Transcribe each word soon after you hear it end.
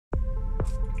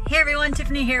Hey everyone,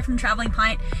 Tiffany here from Travelling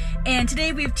Pint, and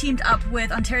today we've teamed up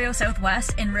with Ontario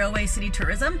Southwest and Railway City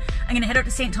Tourism. I'm going to head out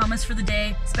to St. Thomas for the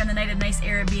day, spend the night at a nice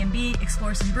Airbnb,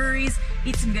 explore some breweries,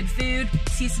 eat some good food,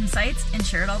 see some sights, and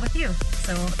share it all with you.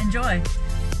 So enjoy!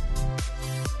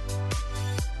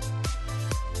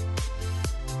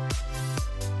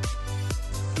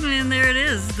 And there it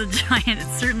is, the giant.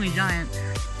 It's certainly giant.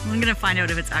 I'm going to find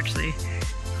out if it's actually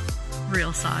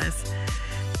real size.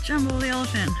 Jumbo the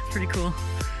elephant, pretty cool.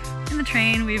 In the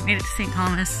train, we've made it to St.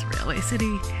 Thomas, Railway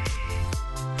City.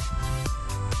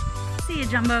 See ya,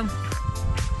 Jumbo.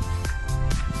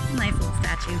 Nice little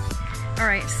statue.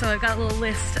 Alright, so I've got a little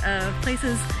list of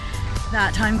places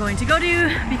that I'm going to go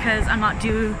to because I'm not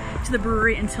due to the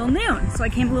brewery until noon. So I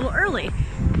came a little early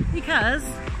because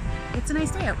it's a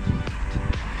nice day out.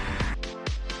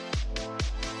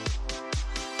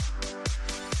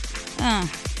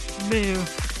 Boo.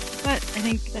 But I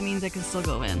think that means I can still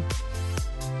go in.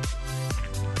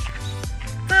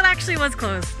 So it actually was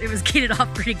closed. It was gated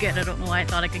off pretty good. I don't know why I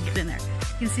thought I could get in there.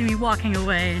 You can see me walking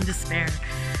away in despair.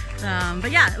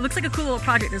 But yeah, it looks like a cool little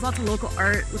project. There's lots of local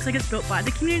art. Looks like it's built by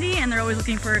the community and they're always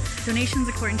looking for donations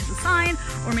according to the sign,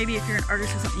 or maybe if you're an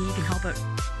artist or something, you can help out.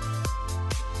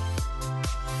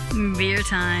 Beer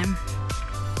time.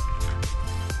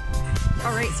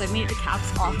 Alright, so I've made it to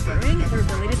Caps Off Brewing. They're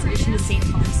the latest addition to St.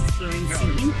 Thomas' brewing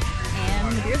scene.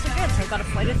 And the beers are good, so I've got a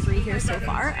flight of 3 here so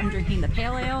far. I'm drinking the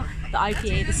Pale Ale, the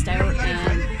IPA, the Stout,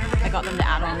 and I got them to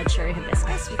add on the Cherry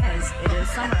Hibiscus because it is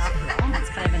summer after all. It's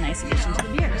kind of a nice addition to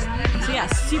the beers. So yeah,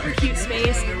 super cute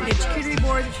space. We have charcuterie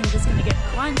boards, which I'm just going to get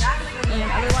for lunch.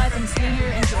 And otherwise, I'm sitting here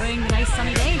enjoying the nice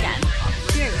sunny day again.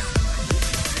 Cheers!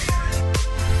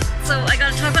 So I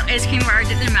got a chocolate ice cream bar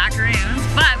dipped in macaroons,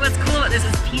 but what's cool about this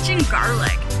is peach and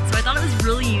garlic. So I thought it was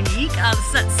really unique. This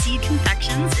is at Seed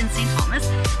Confections in St. Thomas,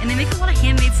 and they make a lot of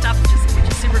handmade stuff, which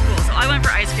is super cool. So I went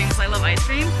for ice cream because I love ice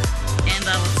cream, and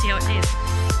let's see how it tastes.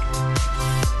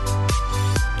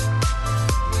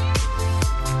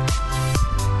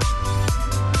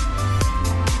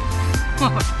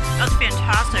 That's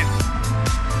fantastic.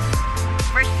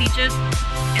 Fresh peaches,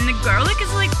 and the garlic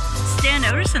is like stand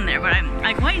out in there, but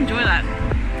I quite enjoy that.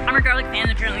 I'm a garlic fan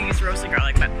and apparently use roasted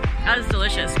garlic, but that is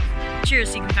delicious.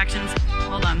 Cheers, Seed Confections.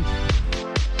 Well done.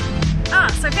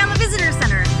 So I found the visitor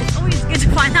center. It's always good to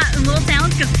find that in little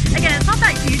towns because, again, it's not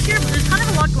that huge here, but there's kind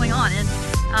of a lot going on, and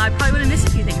I probably would have missed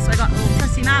a few things. So I got a little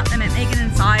trusty map. I met Megan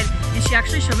inside, and she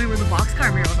actually showed me where the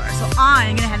boxcar murals are. So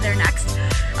I'm gonna head there next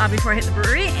before I hit the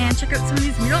brewery and check out some of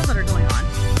these murals that are going on.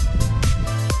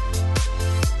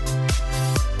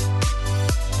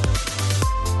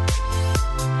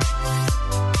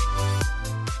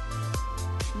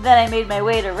 Then I made my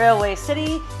way to Railway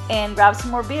City and grabbed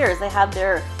some more beers. They had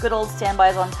their good old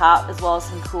standbys on tap, as well as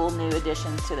some cool new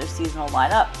additions to their seasonal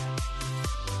lineup.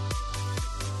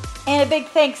 And a big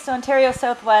thanks to Ontario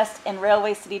Southwest and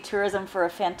Railway City Tourism for a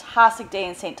fantastic day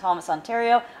in St. Thomas,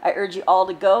 Ontario. I urge you all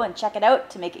to go and check it out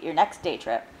to make it your next day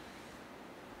trip.